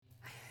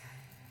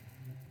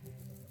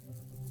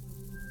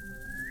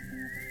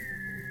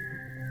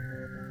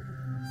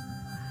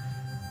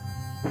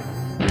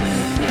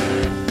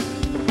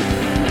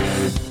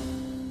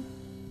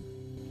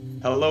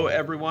Hello,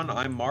 everyone.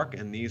 I'm Mark,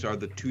 and these are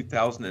the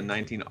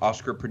 2019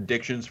 Oscar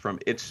predictions from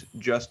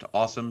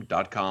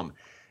itsjustawesome.com.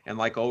 And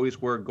like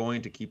always, we're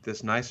going to keep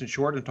this nice and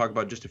short and talk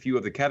about just a few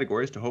of the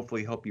categories to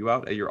hopefully help you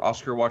out at your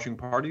Oscar watching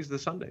parties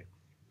this Sunday.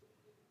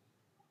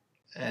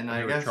 And I'm I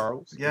here guess, with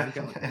Charles. yeah.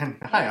 And And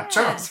hi, I'm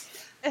Charles.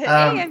 Hey,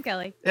 I'm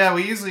Kelly. Yeah,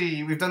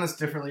 we've done this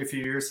differently a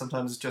few years.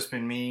 Sometimes it's just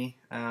been me,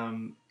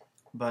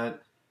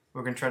 but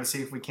we're gonna try to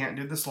see if we can't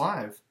do this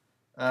live.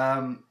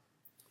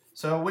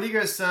 So what do you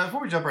guys?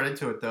 Before we jump right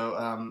into it,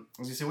 though,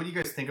 as you say, what do you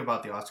guys think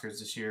about the Oscars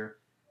this year?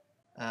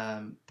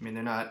 I mean,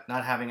 they're not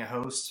having a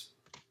host.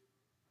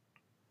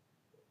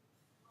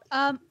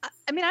 I'm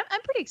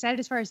pretty excited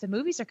as far as the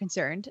movies are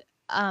concerned.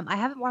 I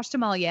haven't watched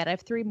them all yet. I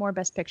have 3 more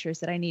Best Pictures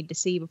that I need to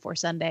see before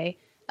Sunday.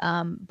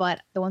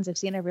 But the ones I've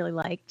seen, I really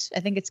liked. I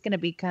think it's going to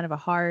be kind of a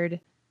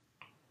hard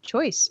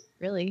choice,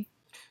 really.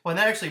 Well, and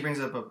that actually brings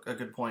up a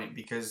good point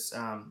because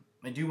I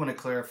do want to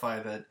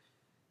clarify that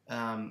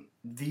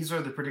these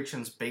are the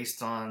predictions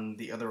based on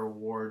the other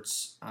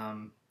awards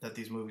that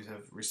these movies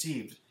have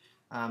received.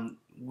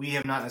 We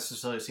have not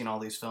necessarily seen all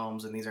these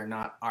films, and these are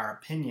not our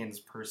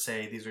opinions per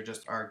se. These are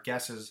just our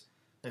guesses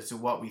as to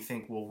what we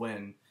think will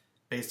win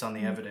based on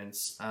the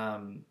evidence.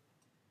 Because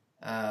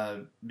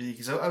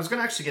I was going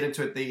to actually get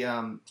into it.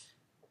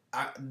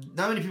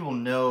 Not many people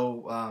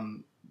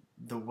know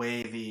the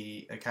way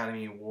the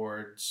Academy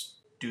Awards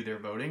do their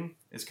voting.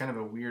 It's kind of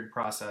a weird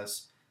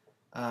process.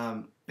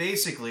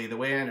 Basically, the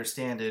way I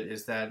understand it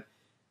is that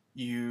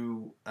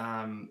you,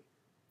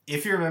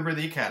 if you're a member of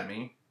the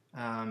Academy,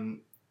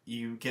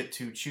 you get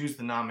to choose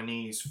the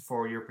nominees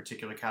for your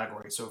particular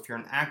category. So if you're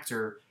an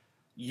actor,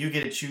 you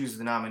get to choose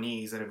the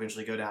nominees that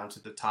eventually go down to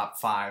the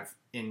top 5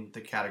 in the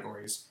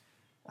categories.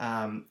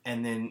 And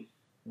then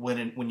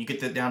when you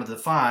get down to the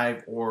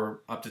 5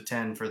 or up to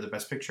 10 for the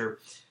Best Picture,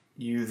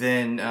 you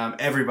then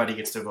everybody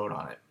gets to vote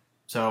on it.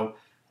 So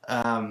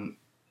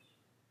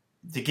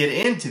to get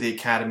into the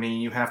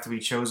Academy, you have to be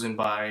chosen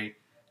by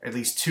at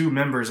least 2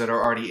 members that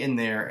are already in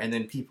there, and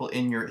then people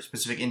in your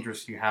specific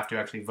interest you have to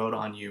actually vote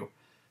on you.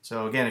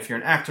 So again, if you're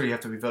an actor, you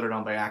have to be voted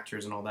on by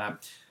actors and all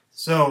that.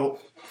 So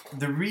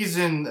the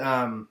reason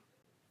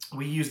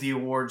we use the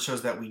award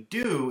shows that we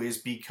do is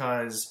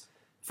because,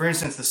 for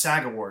instance, the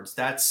SAG Awards,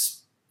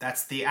 that's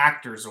the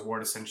Actors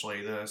Award,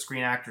 essentially, the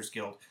Screen Actors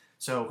Guild.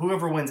 So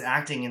whoever wins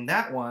acting in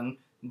that one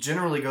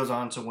generally goes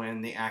on to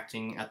win the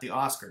acting at the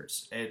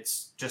Oscars.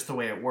 It's just the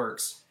way it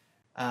works.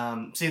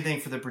 Same thing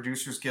for the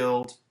Producers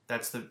Guild.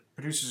 The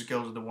Producers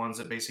Guild are the ones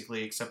that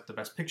basically accept the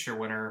Best Picture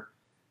winner.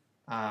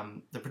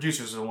 The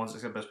producers are the ones that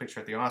accept Best Picture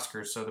at the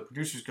Oscars. So the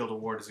Producers Guild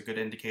Award is a good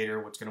indicator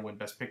of what's going to win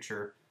Best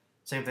Picture.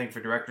 Same thing for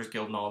Directors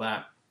Guild and all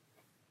that.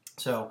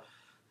 So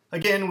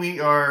again, we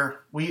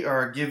are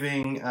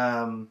giving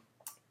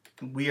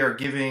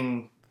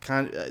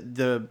kind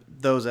of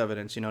those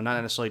evidence, not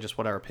necessarily just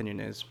what our opinion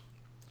is.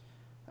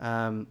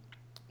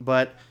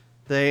 But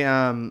they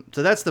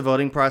so that's the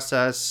voting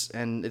process,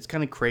 and it's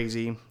kind of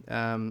crazy.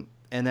 And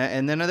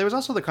then there was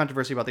also the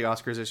controversy about the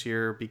Oscars this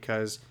year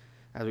because,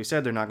 as we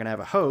said, they're not going to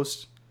have a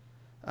host,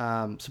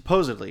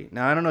 supposedly.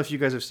 Now, I don't know if you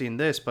guys have seen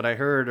this, but I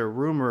heard a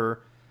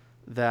rumor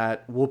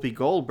that Whoopi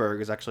Goldberg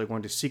is actually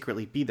going to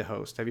secretly be the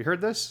host. Have you heard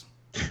this?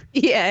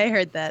 Yeah, I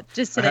heard that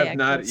just today. I have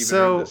not even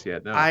heard this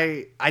yet. No.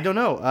 I don't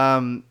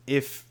know.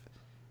 If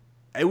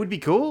it would be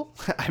cool.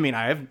 I mean,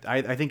 I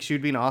think she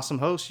would be an awesome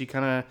host. She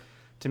kind of,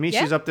 to me,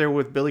 she's up there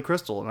with Billy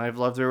Crystal, and I've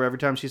loved her every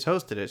time she's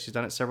hosted it. She's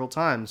done it several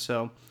times,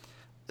 so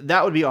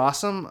that would be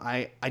awesome.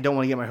 I don't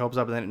want to get my hopes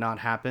up and then it not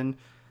happen.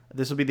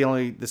 This will be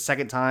the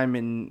second time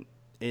in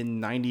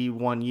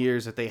 91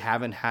 years that they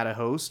haven't had a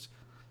host.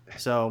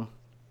 So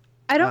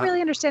I don't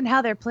really understand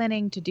how they're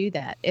planning to do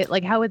that.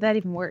 How would that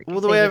even work? Well,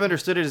 the way I've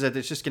understood it is that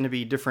it's just going to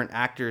be different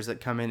actors that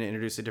come in and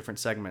introduce the different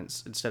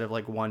segments instead of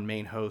one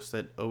main host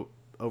that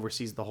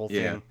oversees the whole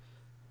thing.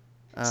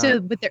 So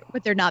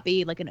would there not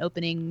be an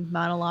opening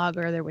monologue,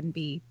 or there wouldn't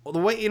be? Well, the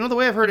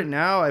way I've heard it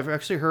now, I've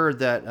actually heard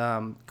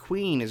that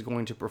Queen is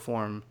going to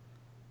perform,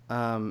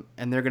 and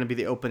they're going to be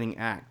the opening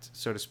act,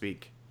 so to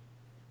speak.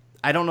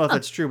 I don't know if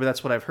that's true, but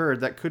that's what I've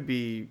heard. That would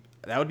be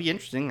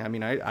interesting. I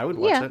mean, I would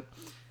watch it.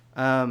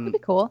 That'd be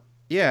cool.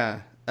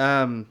 Yeah.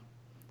 So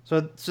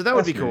that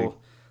would be cool.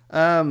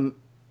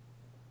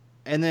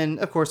 And then,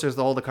 of course, there's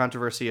all the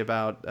controversy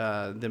about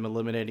them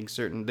eliminating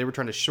they were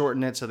trying to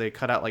shorten it, so they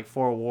cut out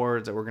 4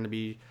 awards that were going to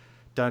be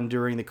done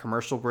during the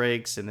commercial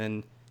breaks. And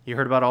then you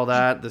heard about all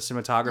that, the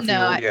cinematography.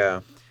 Yeah,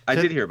 I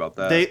did hear about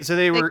that.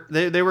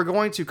 They were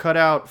going to cut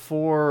out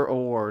 4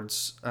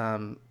 awards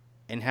and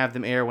have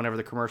them air whenever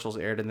the commercials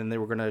aired, and then they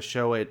were going to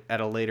show it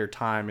at a later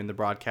time in the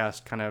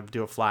broadcast, kind of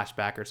do a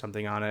flashback or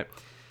something on it.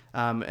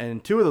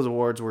 And 2 of those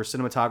awards were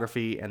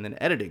cinematography and then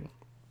editing.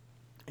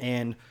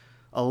 And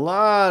a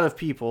lot of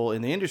people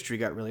in the industry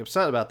got really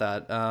upset about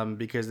that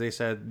because they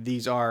said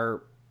these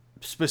are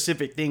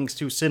specific things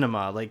to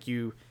cinema.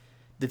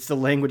 It's the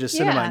language of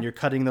cinema, and you're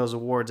cutting those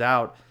awards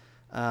out.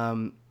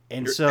 You're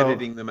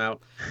editing them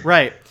out.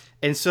 Right.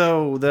 And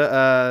so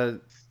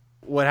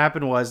what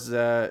happened was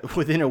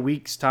within a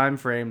week's time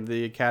frame,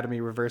 the Academy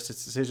reversed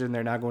its decision.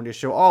 They're now going to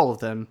show all of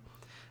them.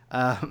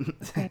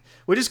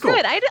 which is cool.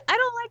 Good. I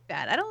don't like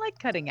that. I don't like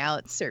cutting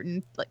out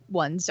certain like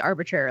ones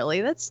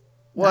arbitrarily. That's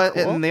Well, not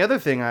cool. and the other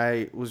thing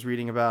I was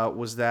reading about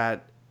was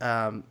that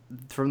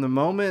from the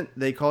moment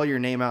they call your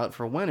name out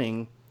for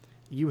winning,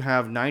 you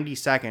have 90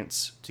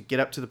 seconds to get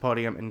up to the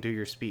podium and do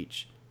your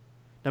speech.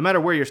 No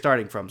matter where you're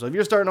starting from. So if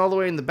you're starting all the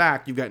way in the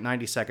back, you've got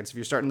 90 seconds. If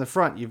you're starting in the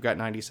front, you've got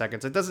 90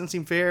 seconds. It doesn't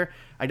seem fair.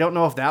 I don't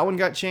know if that one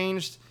got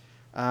changed,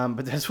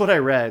 but that's what I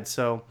read.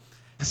 So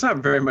It's not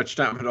very much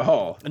time at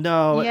all.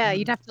 no. Yeah,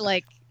 you'd have to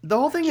like. The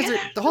whole thing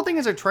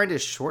is they're trying to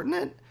shorten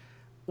it,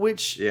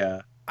 which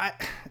Yeah.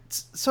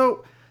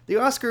 So the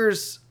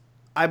Oscars,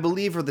 I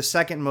believe, are the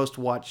second most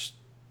watched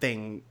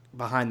thing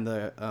behind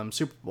the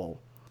Super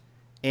Bowl,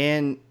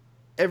 and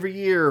every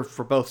year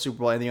for both Super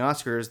Bowl and the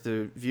Oscars,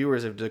 the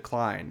viewers have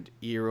declined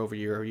year over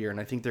year over year, and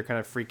I think they're kind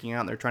of freaking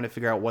out. And they're trying to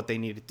figure out what they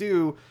need to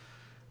do.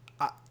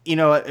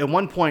 At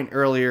one point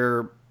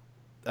earlier,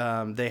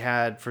 they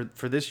had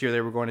for this year they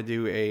were going to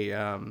do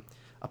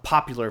a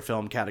popular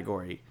film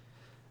category,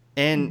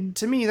 and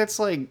to me that's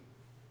like,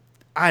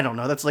 I don't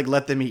know, that's like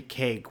let them eat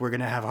cake. We're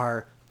gonna have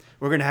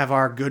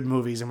our good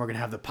movies and we're gonna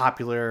have the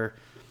popular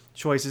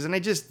choices,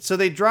 and so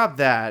they dropped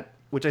that,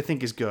 which I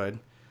think is good.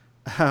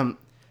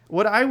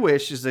 What I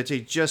wish is that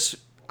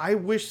I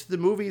wish the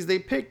movies they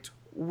picked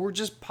were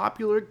just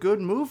popular,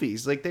 good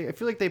movies. Like I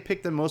feel like they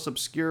picked the most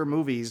obscure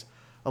movies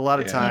a lot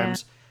of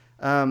times.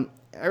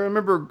 I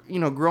remember,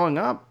 growing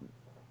up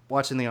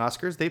watching the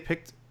Oscars, they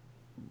picked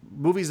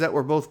movies that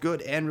were both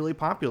good and really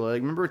popular.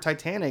 Like, remember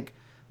Titanic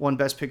won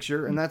Best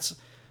Picture, and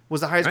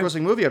was the highest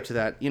grossing movie up to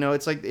that.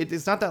 It's like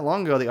it's not that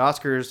long ago the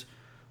Oscars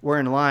were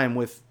in line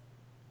with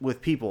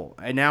people,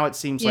 and now it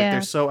seems like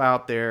they're so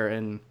out there,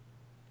 and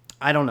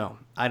I don't know.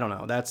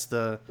 That's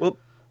Well,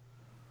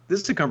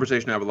 this is a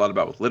conversation I have a lot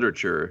about with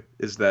literature,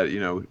 is that,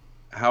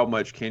 how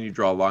much can you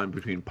draw a line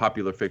between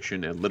popular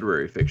fiction and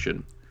literary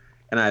fiction?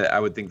 And I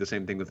would think the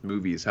same thing with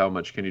movies. How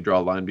much can you draw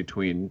a line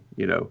between,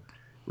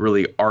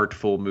 really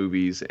artful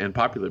movies and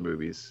popular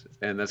movies?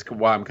 And that's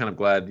why I'm kind of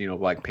glad,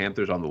 Black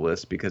Panther's on the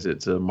list, because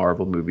it's a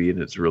Marvel movie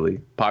and it's really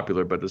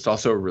popular, but it's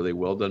also a really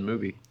well done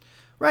movie.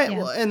 Right. Yeah.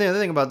 Well, and the other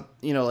thing about,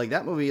 like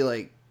that movie,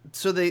 like,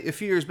 so a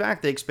few years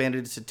back, they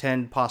expanded it to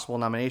 10 possible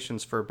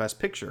nominations for Best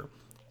Picture.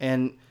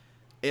 And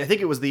I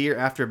think it was the year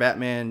after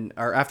Batman,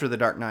 or after The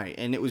Dark Knight.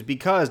 And it was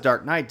because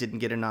Dark Knight didn't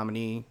get a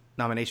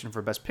nomination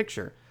for Best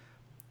Picture.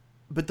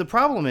 But the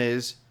problem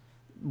is,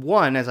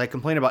 one, as I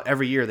complain about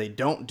every year, they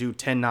don't do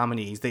 10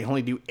 nominees. They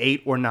only do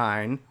 8 or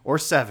 9 or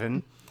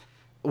 7,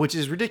 which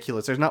is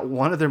ridiculous. There's not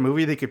one other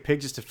movie they could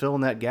pick just to fill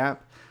in that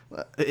gap.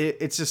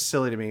 It's just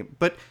silly to me.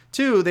 But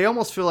two, they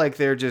almost feel like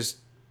they're just,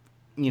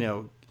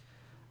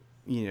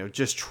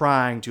 just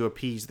trying to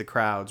appease the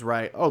crowds,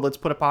 right? Oh, let's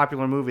put a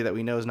popular movie that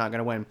we know is not going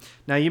to win.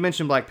 Now, you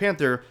mentioned Black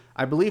Panther.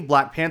 I believe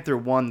Black Panther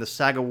won the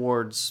SAG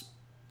Awards,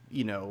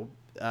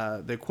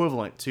 the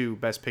equivalent to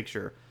Best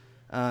Picture.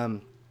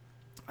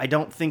 I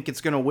don't think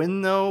it's going to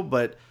win, though,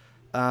 but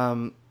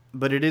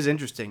it is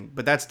interesting.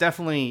 But that's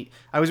definitely...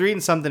 I was reading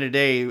something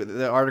today.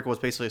 The article was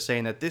basically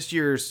saying that this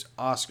year's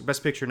Oscar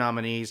Best Picture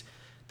nominees,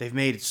 they've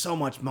made so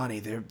much money.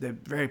 They're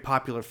very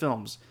popular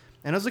films.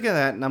 And I was looking at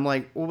that, and I'm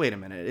like, well, wait a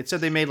minute. It said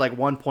they made like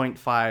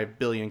 $1.5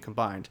 billion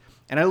combined.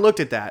 And I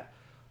looked at that.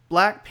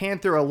 Black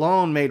Panther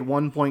alone made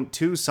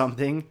 1.2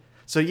 something.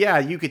 So yeah,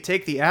 you could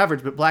take the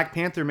average, but Black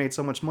Panther made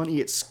so much money,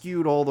 it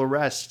skewed all the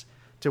rest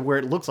to where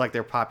it looks like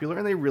they're popular,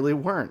 and they really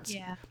weren't.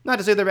 Yeah. Not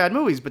to say they're bad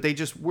movies, but they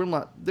just were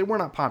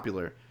not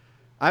popular.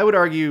 I would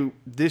argue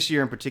this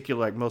year in particular,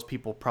 like, most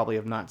people probably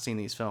have not seen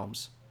these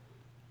films.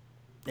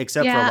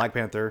 Except for Black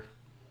Panther.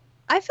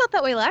 I felt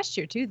that way last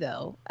year too,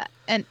 though.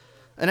 And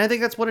I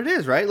think that's what it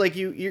is, right? Like,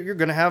 you're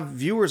going to have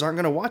viewers aren't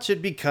going to watch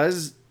it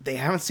because they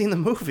haven't seen the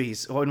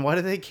movies. Oh, and why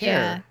do they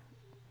care?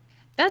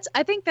 Yeah.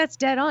 I think that's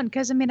dead on,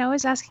 because I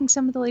was asking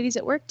some of the ladies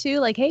at work too,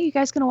 like, hey, you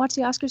guys gonna watch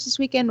the Oscars this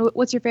weekend?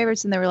 What's your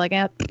favorites? And they were like,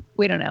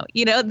 we don't know.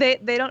 They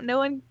don't. No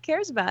one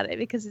cares about it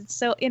because it's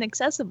so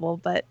inaccessible.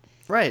 But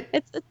right,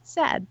 it's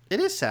sad. It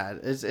is sad.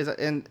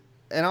 And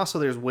also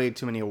there's way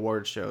too many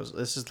award shows.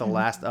 This is the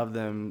last of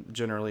them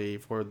generally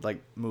for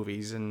like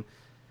movies, and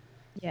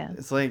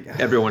it's like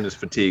everyone is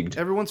fatigued.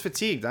 Everyone's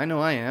fatigued. I know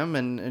I am,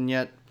 and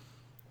yet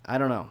I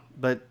don't know,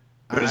 but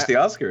it's the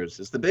Oscars.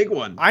 It's the big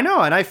one. I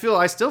know, and I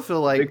still feel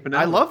like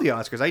I love the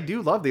Oscars. I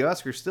do love the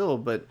Oscars still,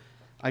 but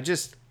I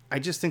just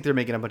think they're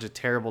making a bunch of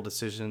terrible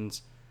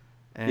decisions.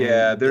 And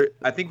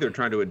I think they're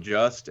trying to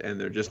adjust, and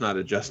they're just not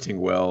adjusting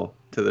well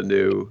to the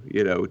new,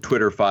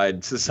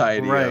 Twitter-fied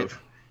society of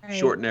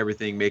shorten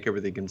everything, make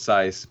everything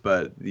concise,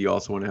 but you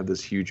also want to have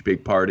this huge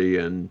big party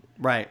and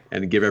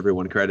give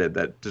everyone credit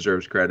that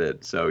deserves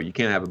credit. So you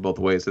can't have it both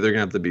ways. So they're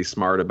gonna have to be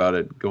smart about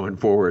it going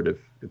forward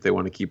if they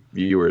want to keep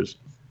viewers.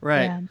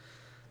 Right. Yeah.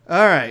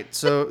 All right.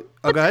 So,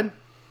 go ahead.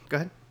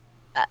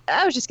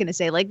 I was just gonna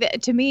say, like,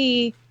 to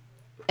me,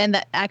 and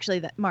that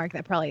Mark,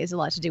 that probably has a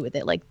lot to do with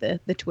it, like the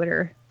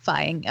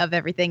Twitter-fying of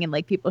everything, and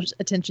like people's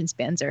attention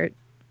spans are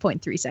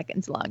 0.3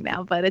 seconds long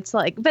now. But it's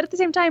like, but at the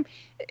same time,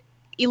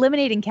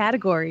 eliminating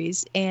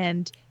categories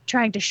and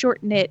trying to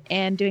shorten it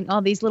and doing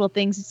all these little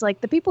things. It's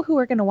like the people who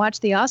are going to watch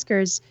the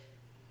Oscars,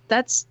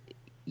 that's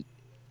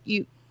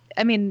you.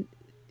 I mean,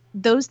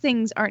 those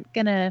things aren't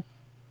going to.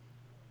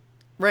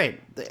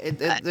 Right.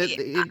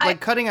 Like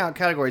cutting out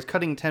categories,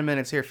 cutting 10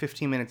 minutes here,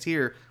 15 minutes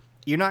here.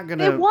 You're not going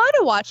to. They want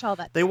to watch all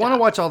that. They want to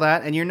watch all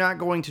that, and you're not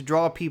going to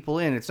draw people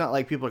in. It's not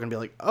like people are going to be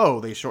like,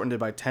 oh, they shortened it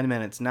by 10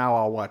 minutes. Now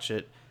I'll watch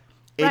it.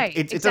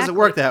 It doesn't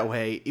work that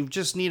way. You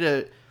just need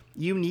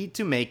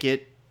to make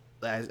it,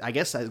 I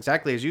guess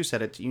exactly as you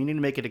said it, you need to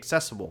make it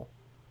accessible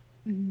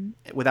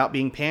without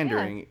being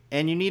pandering. Yeah.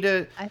 And you need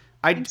to.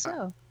 I think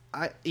so.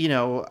 I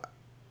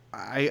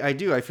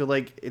do. I feel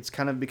like it's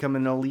kind of become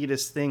an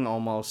elitist thing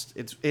almost.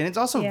 It's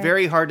also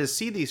very hard to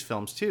see these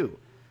films too.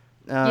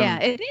 Yeah,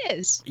 it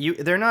is.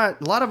 They're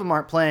not. A lot of them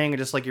aren't playing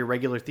just like your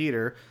regular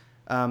theater.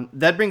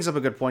 That brings up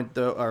a good point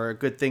though, or a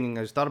good thing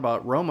I just thought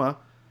about. Roma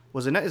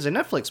is a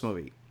Netflix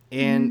movie,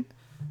 and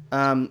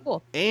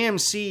cool.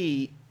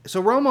 AMC. So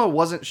Roma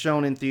wasn't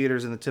shown in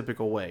theaters in the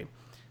typical way.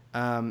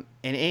 And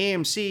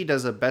AMC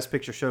does a Best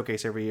Picture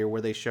showcase every year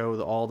where they show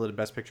all the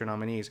Best Picture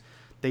nominees.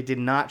 They did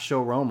not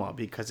show Roma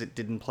because it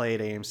didn't play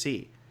at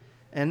AMC.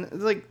 And,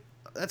 like,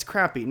 that's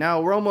crappy.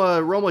 Now,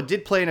 Roma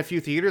did play in a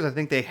few theaters. I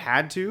think they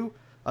had to.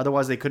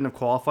 Otherwise, they couldn't have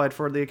qualified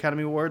for the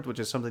Academy Awards, which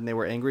is something they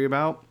were angry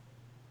about.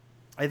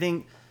 I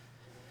think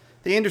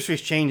the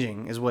industry's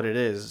changing is what it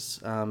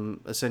is.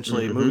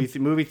 Essentially,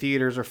 movie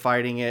theaters are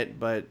fighting it,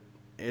 but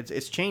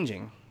it's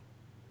changing.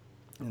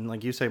 And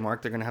like you say,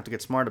 Mark, they're going to have to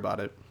get smart about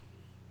it.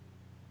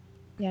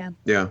 Yeah.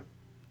 Yeah.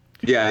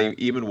 Yeah,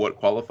 even what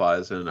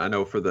qualifies, and I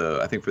know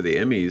I think for the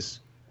Emmys,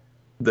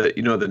 the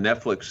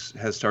Netflix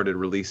has started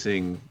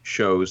releasing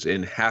shows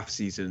in half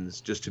seasons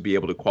just to be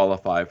able to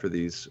qualify for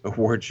these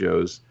award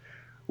shows,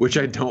 which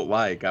I don't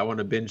like. I want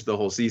to binge the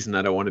whole season.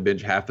 I don't want to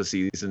binge half a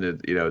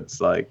season.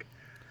 It's like,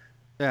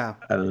 yeah,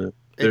 I don't know.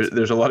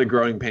 There's a lot of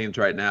growing pains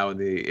right now in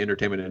the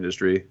entertainment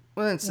industry.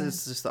 Well, it's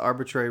just the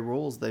arbitrary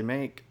rules they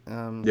make.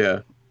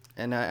 Yeah,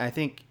 and I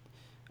think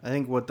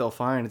what they'll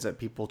find is that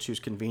people choose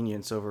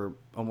convenience over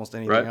almost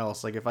anything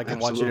else. Like if I can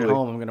watch it at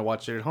home, I'm going to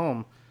watch it at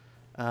home.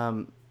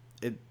 I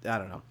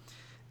don't know.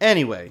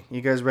 Anyway,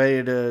 you guys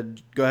ready to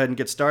go ahead and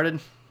get started?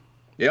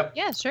 Yep.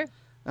 Yeah, sure.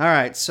 All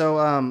right.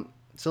 So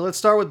let's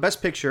start with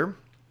Best Picture,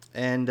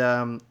 and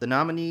the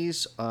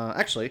nominees.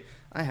 Actually,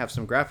 I have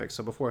some graphics.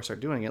 So before I start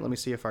doing it, let me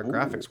see if our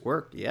graphics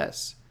work.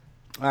 Yes.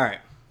 All right.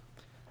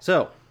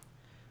 So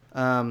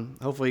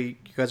hopefully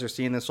you guys are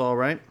seeing this all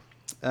right.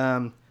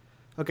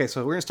 Okay,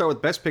 so we're going to start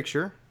with Best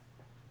Picture,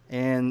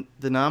 and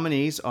the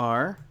nominees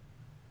are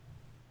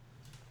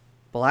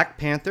Black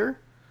Panther,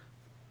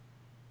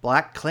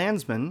 Black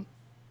Klansman,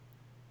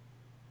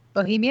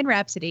 Bohemian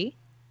Rhapsody,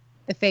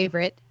 The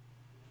Favorite,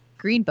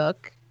 Green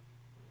Book,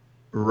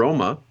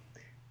 Roma,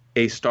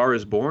 A Star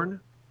is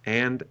Born,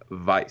 and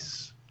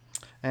Vice.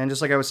 And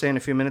just like I was saying a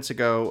few minutes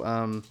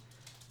ago,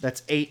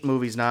 that's 8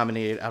 movies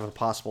nominated out of a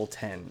possible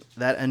 10.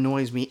 That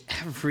annoys me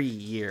every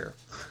year.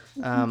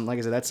 Like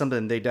I said, that's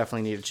something they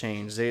definitely need to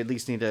change. They at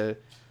least need to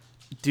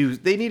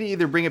they need to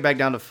either bring it back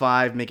down to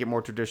 5, make it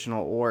more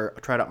traditional, or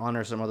try to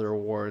honor some other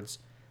awards.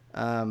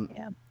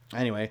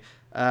 Anyway,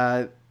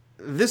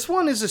 this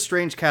one is a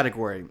strange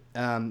category.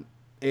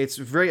 It's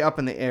very up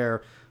in the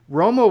air.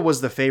 Roma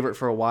was the favorite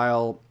for a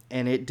while,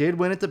 and it did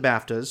win at the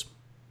BAFTAs,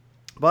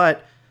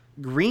 but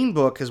Green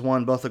Book has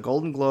won both the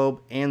Golden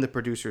Globe and the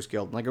Producers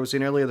Guild. Like I was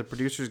saying earlier, the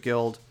Producers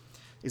Guild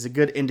is a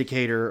good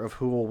indicator of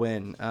who will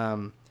win.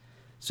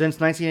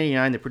 Since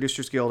 1989, the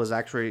Producers Guild has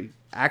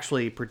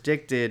actually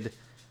predicted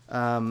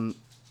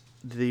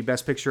the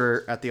Best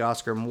Picture at the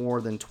Oscar more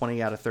than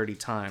 20 out of 30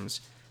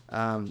 times.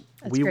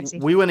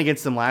 We went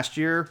against them last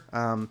year.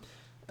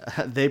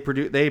 They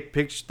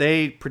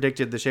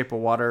predicted The Shape of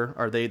Water,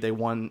 or they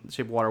won.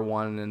 Shape of Water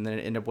won, and then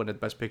it ended up winning the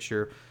Best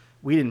Picture.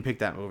 We didn't pick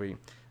that movie,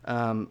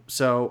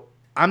 so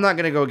I'm not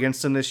going to go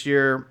against them this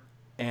year,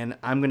 and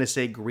I'm going to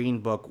say Green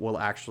Book will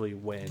actually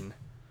win.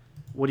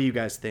 What do you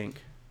guys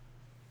think?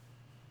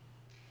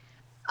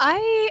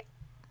 I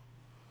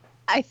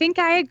think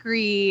I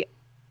agree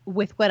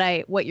with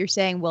what you're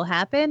saying will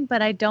happen,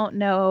 but I don't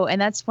know.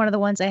 And that's one of the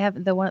ones I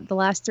have the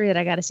last 3 that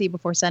I got to see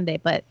before Sunday.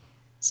 But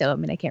so, I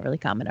mean, I can't really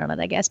comment on it,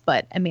 I guess.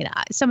 But I mean,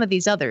 some of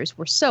these others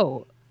were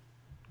so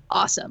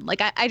awesome.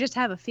 Like I just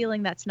have a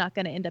feeling that's not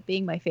going to end up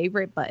being my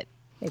favorite, but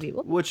maybe it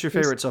will. What's your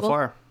favorite so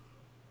far?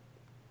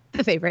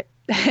 The Favorite.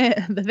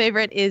 The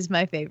Favorite is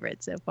my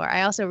favorite so far.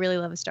 I also really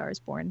love A Star is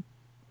Born.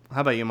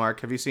 How about you, Mark?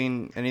 Have you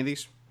seen any of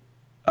these?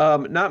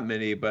 Not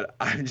many, but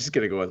I'm just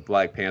gonna go with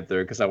Black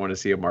Panther because I want to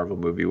see a Marvel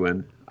movie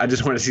win. I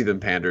just want to see them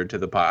pander to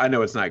the pot. I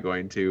know it's not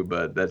going to,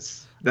 but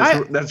that's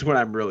what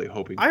I'm really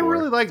hoping for. I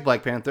really liked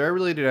Black Panther. I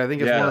really did. I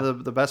think it's one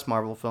of the best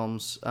Marvel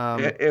films.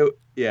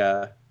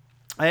 Yeah.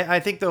 I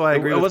think though I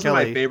agree. It with wasn't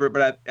Kelly. my favorite,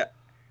 but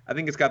I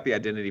think it's got the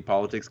identity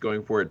politics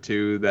going for it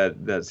too.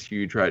 That's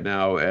huge right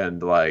now,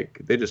 and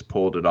like they just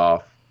pulled it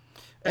off,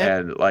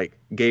 and like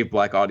gave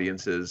Black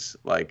audiences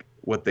like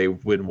what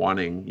they've been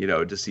wanting,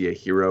 to see a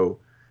hero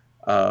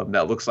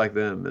that looks like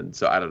them. And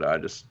so I don't know.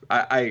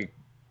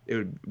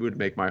 It would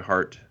make my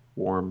heart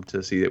warm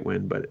to see it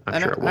win, but I'm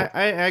And sure it will.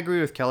 I agree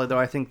with Kelly, though.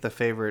 I think The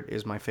Favorite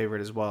is my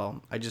favorite as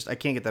well. I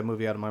can't get that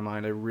movie out of my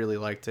mind. I really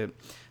liked it.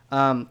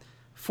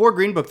 For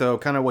Green Book, though,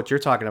 kind of what you're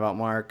talking about,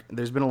 Mark,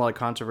 there's been a lot of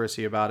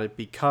controversy about it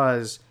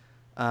because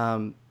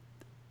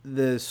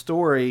the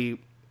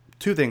story,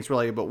 two things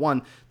really, but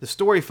one, the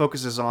story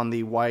focuses on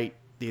the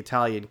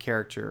Italian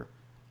character.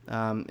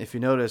 If you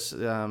notice,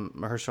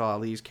 Mahershala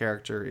Ali's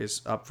character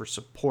is up for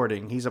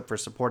supporting. He's up for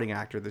supporting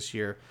actor this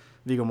year.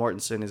 Viggo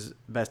Mortensen is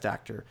best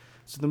actor.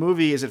 So the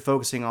movie isn't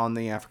focusing on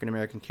the African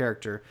American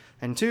character.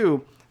 And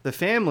two, the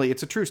family,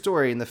 it's a true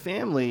story, and the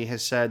family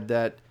has said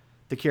that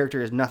the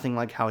character is nothing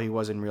like how he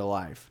was in real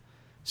life.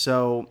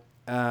 So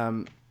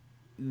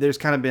there's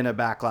kind of been a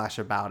backlash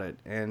about it.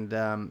 And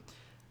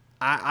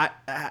I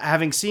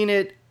having seen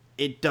it,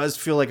 it does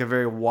feel like a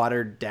very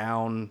watered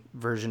down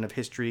version of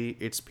history.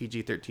 It's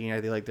PG-13.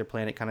 I feel like they're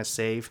playing it kind of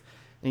safe.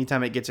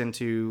 Anytime it gets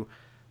into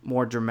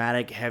more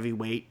dramatic,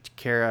 heavyweight,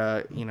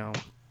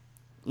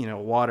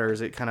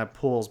 waters, it kind of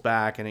pulls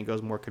back and it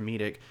goes more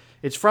comedic.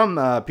 It's from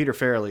Peter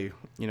Farrelly,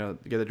 the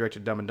guy that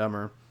directed Dumb and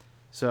Dumber.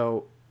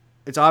 So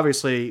it's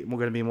obviously going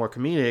to be more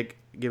comedic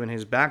given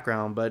his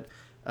background, but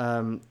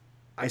I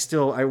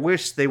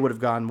wish they would have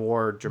gone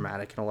more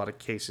dramatic in a lot of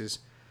cases.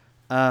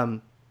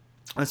 And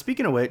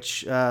speaking of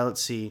which,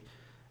 let's see.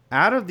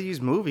 Out of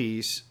these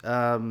movies,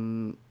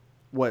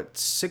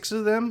 6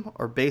 of them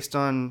are based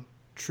on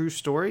true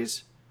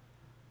stories?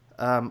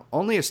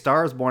 Only A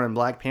Star is Born and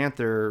Black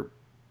Panther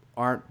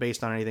aren't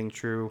based on anything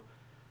true.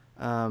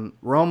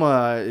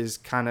 Roma is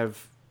kind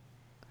of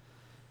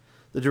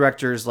the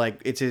director's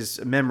it's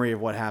his memory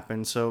of what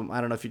happened. So I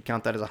don't know if you'd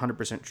count that as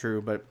 100%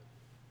 true, but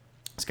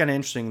it's kind of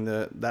interesting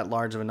that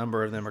large of a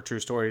number of them are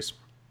true stories.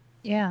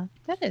 Yeah,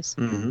 that is.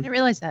 Mm-hmm. I didn't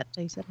realize that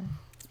until you said that.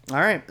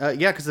 All right.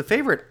 Yeah, because The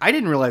Favorite, I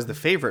didn't realize The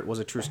Favorite was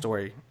a true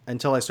story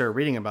until I started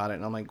reading about it.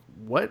 And I'm like,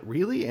 what,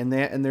 really? And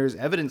there's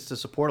evidence to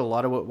support a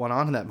lot of what went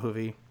on in that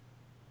movie.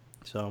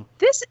 So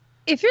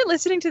if you're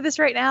listening to this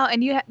right now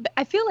and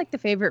I feel like The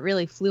Favorite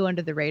really flew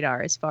under the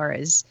radar as far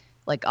as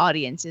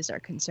audiences are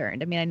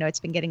concerned. I mean, I know it's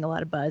been getting a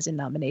lot of buzz and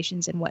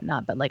nominations and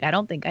whatnot, but I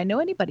don't think I know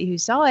anybody who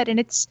saw it. And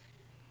it's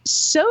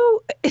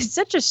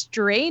such a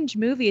strange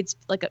movie. It's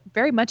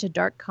very much a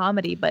dark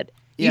comedy, but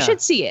you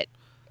should see it.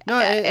 No,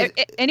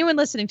 anyone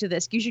listening to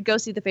this, you should go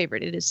see The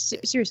Favorite. It is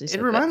seriously.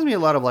 It reminds me a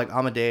lot of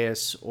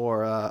Amadeus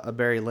or a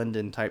Barry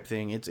Lyndon type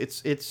thing.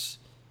 It's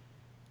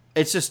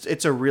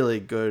a really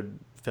good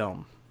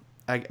film.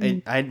 I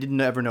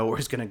didn't ever know where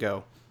it's gonna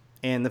go,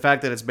 and the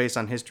fact that it's based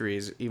on history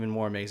is even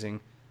more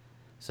amazing.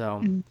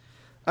 So,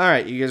 all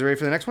right, you guys ready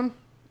for the next one?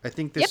 I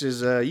think this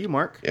is you,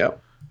 Mark.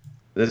 Yep,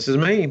 this is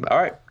me. All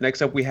right,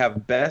 next up we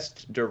have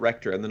Best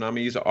Director, and the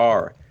nominees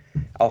are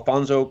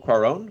Alfonso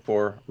Cuarón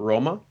for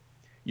Roma,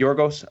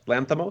 Yorgos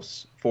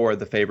Lanthimos for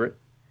The Favorite,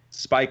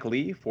 Spike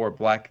Lee for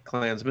Black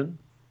Klansman,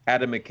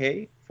 Adam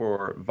McKay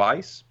for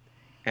Vice,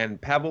 and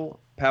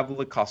Pavel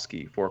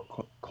Pawlikowski for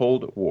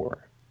Cold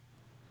War.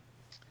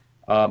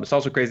 It's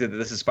also crazy that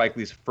this is Spike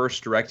Lee's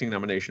first directing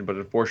nomination, but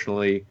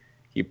unfortunately,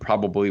 he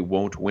probably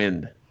won't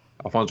win.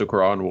 Alfonso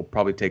Cuarón will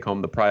probably take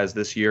home the prize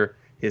this year,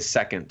 his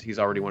second. He's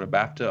already won a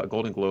BAFTA, a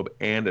Golden Globe,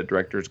 and a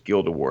Directors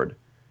Guild Award.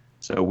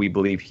 So we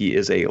believe he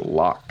is a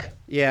lock.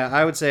 Yeah,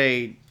 I would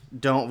say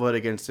don't vote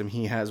against him.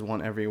 He has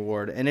won every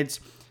award. And it's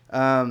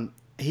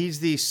he's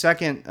the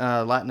second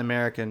Latin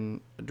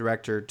American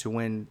director to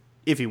win,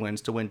 if he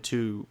wins, to win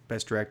 2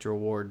 Best Director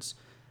awards.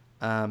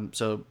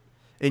 So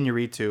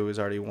Iñárritu has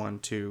already won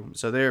 2.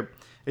 So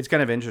it's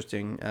kind of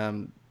interesting.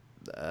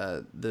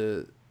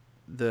 Because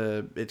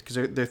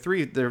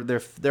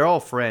they're all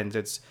friends.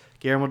 It's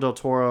Guillermo del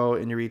Toro,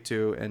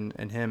 Iñárritu,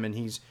 and him,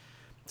 and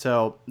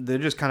so they're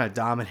just kind of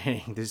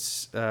dominating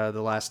this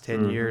the last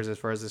 10 years as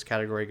far as this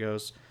category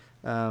goes.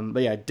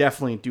 But yeah,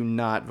 definitely do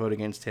not vote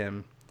against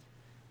him.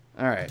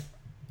 All right.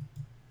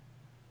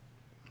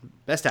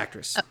 Best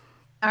Actress.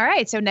 All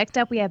right. So next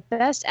up we have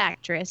Best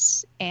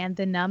Actress, and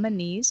the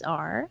nominees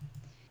are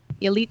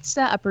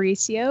Yalitza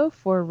Aparicio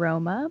for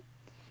Roma,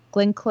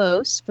 Glenn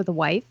Close for The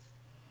Wife,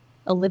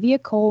 Olivia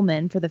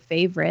Colman for The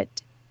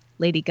Favorite,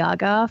 Lady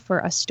Gaga for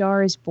A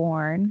Star is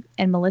Born,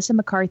 and Melissa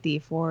McCarthy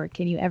for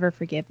Can You Ever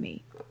Forgive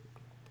Me?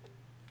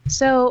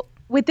 So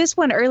with this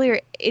one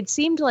earlier, it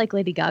seemed like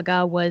Lady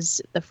Gaga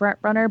was the front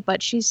runner,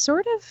 but she's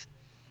sort of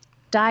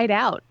died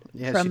out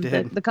from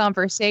the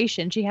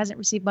conversation. She hasn't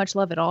received much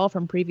love at all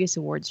from previous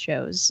awards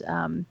shows.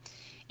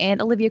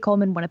 And Olivia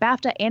Colman won a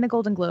BAFTA and a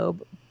Golden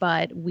Globe,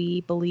 but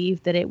we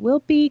believe that it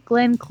will be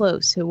Glenn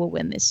Close who will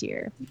win this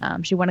year.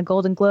 She won a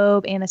Golden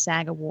Globe and a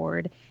SAG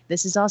award.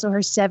 This is also her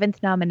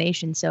 7th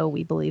nomination, so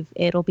we believe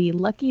it'll be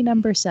lucky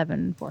number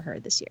 7 for her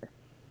this year.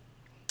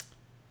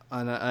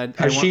 How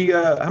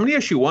many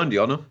has she won? Do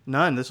y'all know?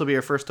 None. This will be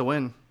her first to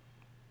win.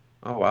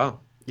 Oh, wow.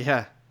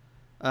 Yeah.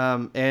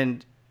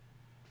 And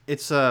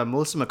it's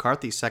Melissa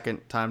McCarthy's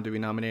second time to be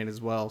nominated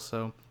as well,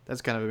 so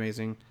that's kind of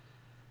amazing.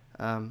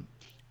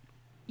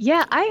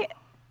 Yeah, I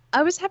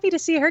was happy to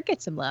see her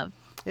get some love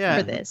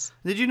for this.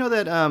 Did you know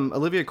that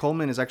Olivia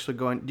Colman is actually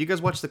going... Do you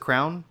guys watch The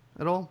Crown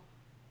at all?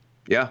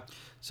 Yeah.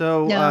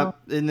 So No.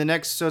 in the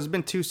next, so it's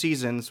been 2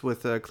 seasons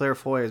with Claire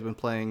Foy has been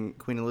playing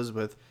Queen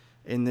Elizabeth.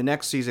 In the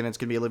next season, it's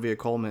gonna be Olivia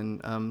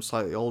Colman,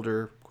 slightly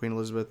older Queen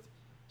Elizabeth.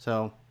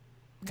 So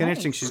kind of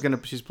interesting.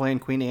 Nice. She's playing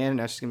Queen Anne, and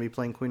now she's gonna be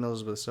playing Queen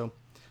Elizabeth. So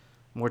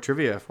more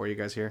trivia for you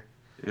guys here.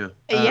 Yeah,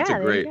 Yeah,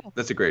 there you go.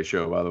 that's a great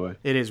show, by the way.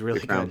 It is really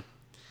The Crown. good.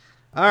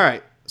 All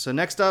right. So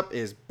next up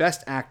is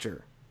Best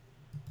Actor.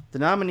 The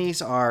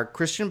nominees are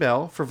Christian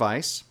Bale for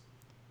Vice,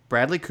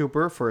 Bradley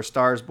Cooper for A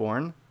Star Is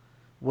Born,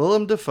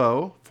 Willem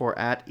Dafoe for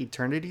At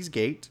Eternity's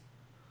Gate,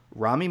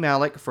 Rami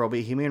Malek for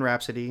Bohemian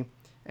Rhapsody,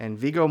 and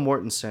Viggo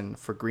Mortensen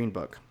for Green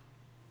Book.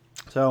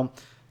 So,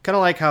 kind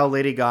of like how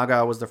Lady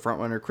Gaga was the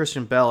frontrunner,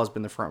 Christian Bale has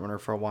been the frontrunner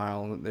for a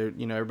while.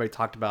 Everybody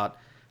talked about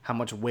how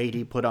much weight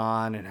he put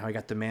on and how he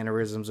got the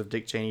mannerisms of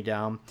Dick Cheney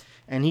down.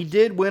 And he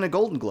did win a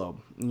Golden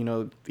Globe.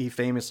 He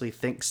famously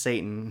thanks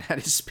Satan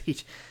at his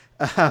speech,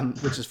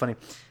 which is funny.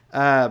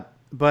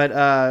 But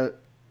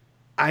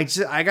I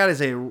gotta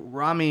say,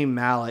 Rami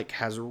Malek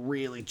has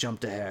really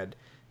jumped ahead.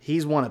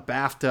 He's won a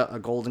BAFTA, a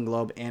Golden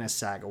Globe, and a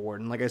SAG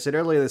Award. And like I said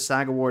earlier, the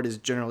SAG Award is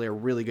generally a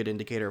really good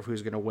indicator of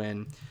who's going to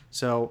win.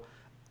 So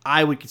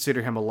I would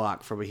consider him a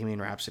lock for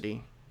Bohemian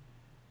Rhapsody.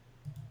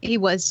 He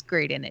was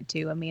great in it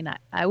too. I mean,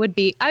 I would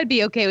be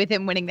okay with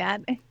him winning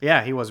that.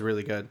 Yeah, he was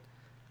really good.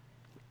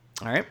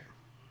 All right.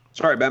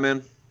 Sorry,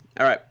 Batman.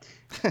 All right.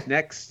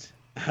 Next,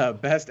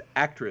 Best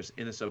Actress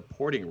in a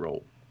Supporting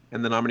Role.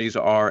 And the nominees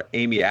are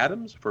Amy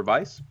Adams for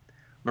Vice,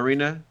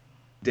 Marina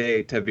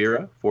de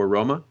Tavira for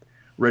Roma,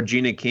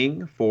 Regina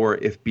King for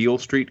If Beale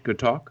Street Could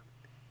Talk,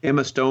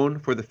 Emma Stone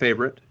for The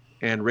Favorite,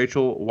 and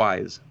Rachel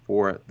Weisz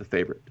for The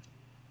Favorite.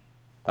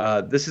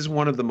 This is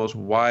one of the most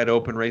wide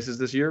open races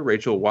this year.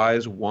 Rachel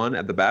Weisz won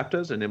at the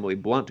BAFTAs, and Emily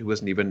Blunt, who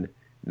wasn't even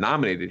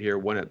nominated here,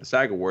 won at the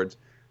SAG Awards.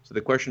 So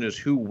the question is,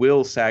 who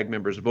will SAG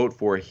members vote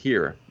for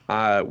here?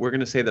 We're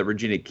going to say that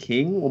Regina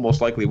King will most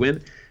likely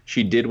win.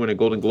 She did win a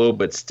Golden Globe,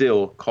 but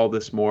still call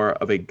this more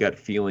of a gut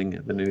feeling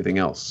than anything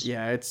else.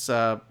 Yeah, it's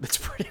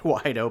pretty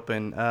wide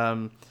open.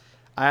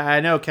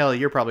 I know, Kelly,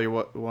 you're probably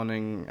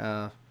wanting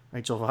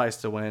Rachel Weisz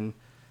to win.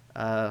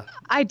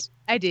 I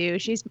do.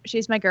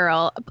 She's my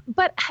girl.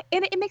 But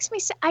it makes me.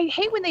 I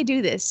hate when they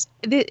do this.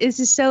 This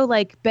is so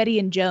like Betty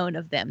and Joan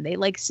of them. They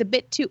like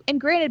submit to. And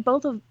granted,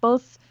 both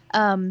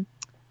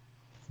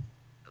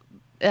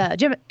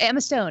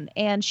Emma Stone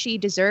and she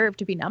deserved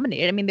to be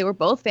nominated. I mean, they were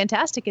both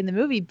fantastic in the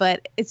movie,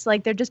 but it's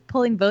like they're just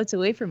pulling votes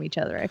away from each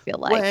other, I feel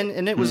like. Well,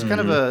 and it was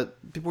kind of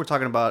people were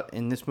talking about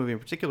in this movie in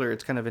particular,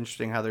 it's kind of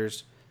interesting how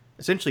there's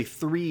essentially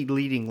 3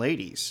 leading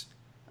ladies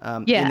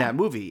in that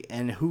movie.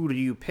 And who do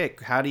you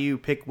pick? How do you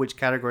pick which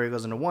category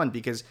goes into one?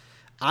 Because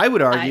I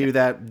would argue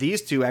that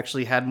these 2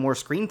 actually had more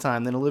screen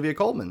time than Olivia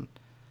Colman.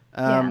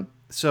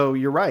 So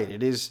you're right.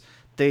 It is.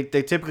 They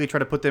typically try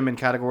to put them in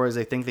categories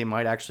they think they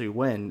might actually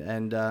win,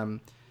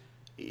 and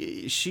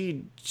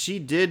she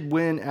did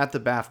win at the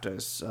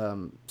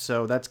BAFTAs,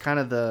 so that's kind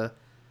of the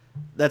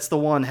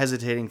one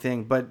hesitating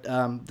thing. But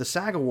the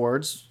SAG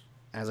Awards,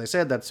 as I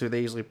said, that's who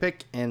they usually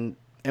pick, and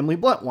Emily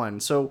Blunt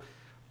won. So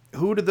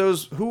who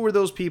were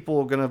those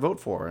people going to vote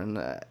for? And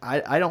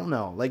I don't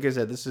know. Like I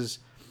said,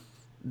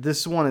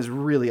 this one is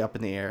really up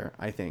in the air,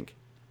 I think.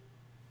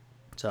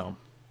 So,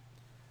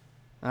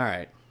 all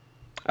right.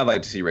 I'd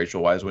like to see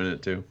Rachel Weisz win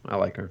it too. I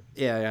like her.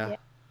 Yeah.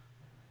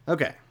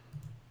 Okay.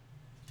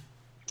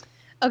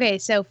 Okay,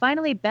 so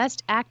finally,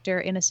 Best Actor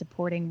in a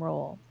Supporting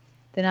Role.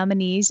 The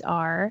nominees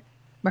are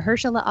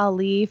Mahershala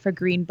Ali for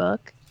Green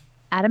Book,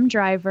 Adam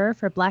Driver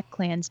for Black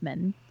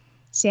Klansman,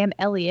 Sam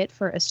Elliott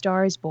for A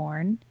Star Is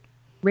Born,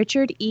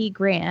 Richard E.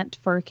 Grant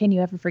for Can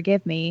You Ever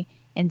Forgive Me,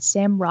 and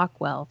Sam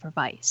Rockwell for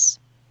Vice.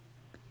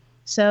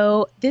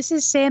 So this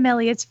is Sam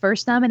Elliott's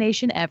first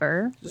nomination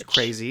ever. It's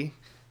crazy.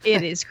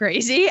 It is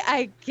crazy.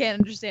 I can't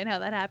understand how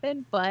that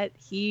happened, but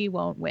he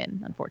won't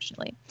win,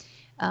 unfortunately.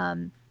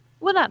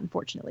 Well, not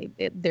unfortunately.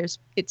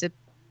 It's a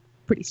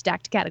pretty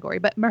stacked category.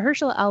 But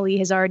Mahershala Ali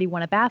has already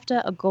won a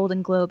BAFTA, a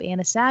Golden Globe,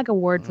 and a SAG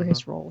Award for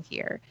his role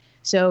here.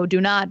 So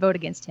do not vote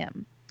against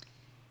him.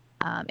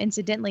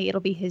 Incidentally,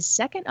 it'll be his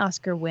second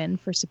Oscar win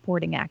for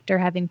supporting actor,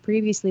 having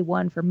previously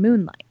won for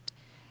Moonlight.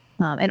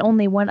 And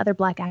only one other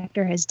Black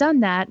actor has done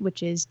that,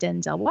 which is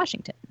Denzel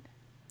Washington.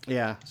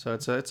 Yeah, so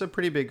it's a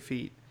pretty big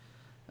feat.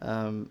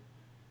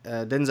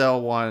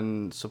 Denzel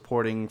won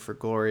supporting for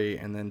Glory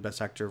and then Best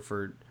Actor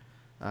for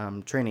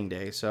Training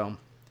Day. So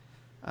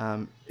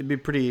it'd be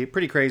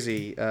pretty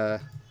crazy to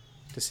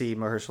see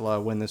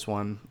Mahershala win this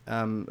one.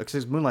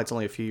 Because Moonlight's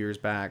only a few years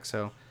back.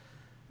 So,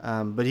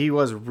 but he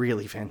was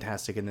really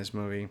fantastic in this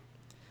movie.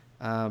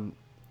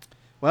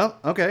 Well,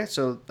 okay,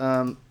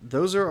 so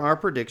those are our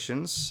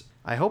predictions.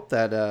 I hope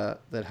that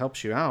that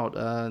helps you out.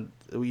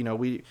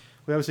 We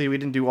obviously we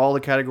didn't do all the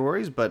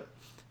categories, but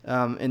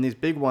in these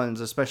big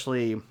ones,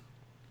 especially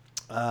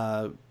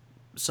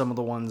some of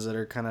the ones that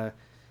are kind of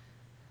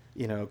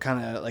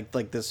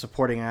like the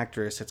supporting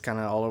actress, it's kind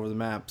of all over the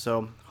map.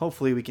 So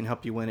hopefully we can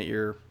help you win at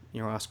your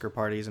Oscar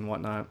parties and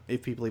whatnot,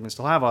 if people even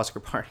still have Oscar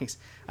parties.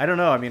 I don't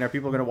know. I mean, are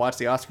people going to watch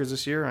the Oscars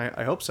this year?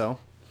 I hope so.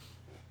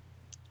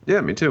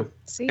 Yeah, me too.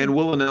 See, And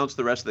we'll announce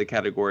the rest of the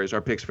cacategories,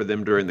 our picks for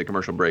them during the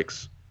commercial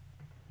breaks.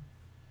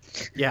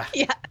 Yeah.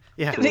 yeah,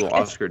 Yeah. A little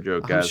Oscar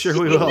joke, I'm guys. sure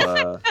we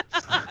will.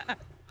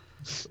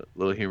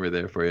 Little humor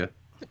there for you.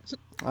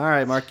 All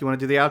right, Mark, you want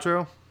to do the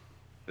outro?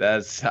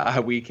 That's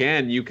we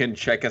can. You can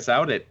check us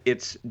out at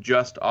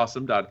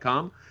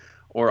itsjustawesome.com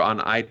or on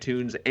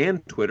iTunes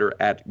and Twitter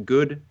at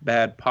Good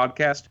Bad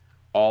Podcast,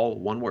 all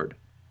one word.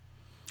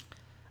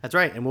 That's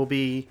right. And we'll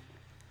be.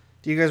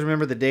 Do you guys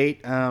remember the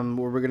date where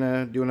we're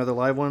gonna do another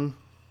live one?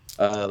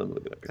 Let me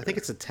look it up here. I think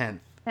it's the 10th.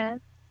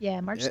 10th? Yeah,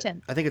 March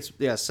 10th. I think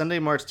it's Sunday,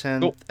 March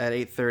 10th Cool. at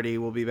 8:30.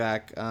 We'll be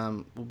back.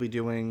 We'll be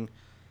doing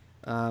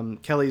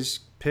Kelly's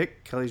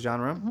pick, Kelly's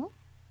genre. Mhm.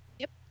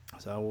 Yep.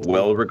 So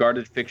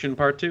Well-regarded fiction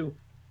part 2.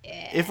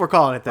 Yeah. if we're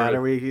calling it that, Right.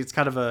 are we? It's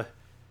kind of a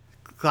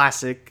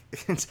classic.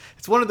 It's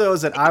one of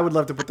those that I would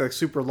love to put the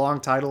super long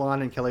title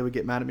on, and Kelly would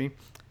get mad at me.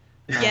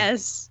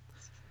 Yes.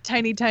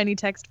 Tiny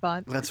text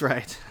font. That's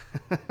right.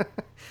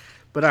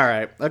 But all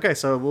right, okay.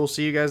 So we'll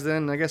see you guys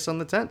then. I guess on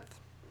the 10th.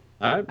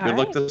 All right. All Good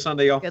luck right. this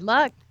Sunday, y'all. Good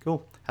luck.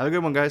 Cool. Have a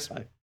good one, guys.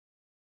 Bye.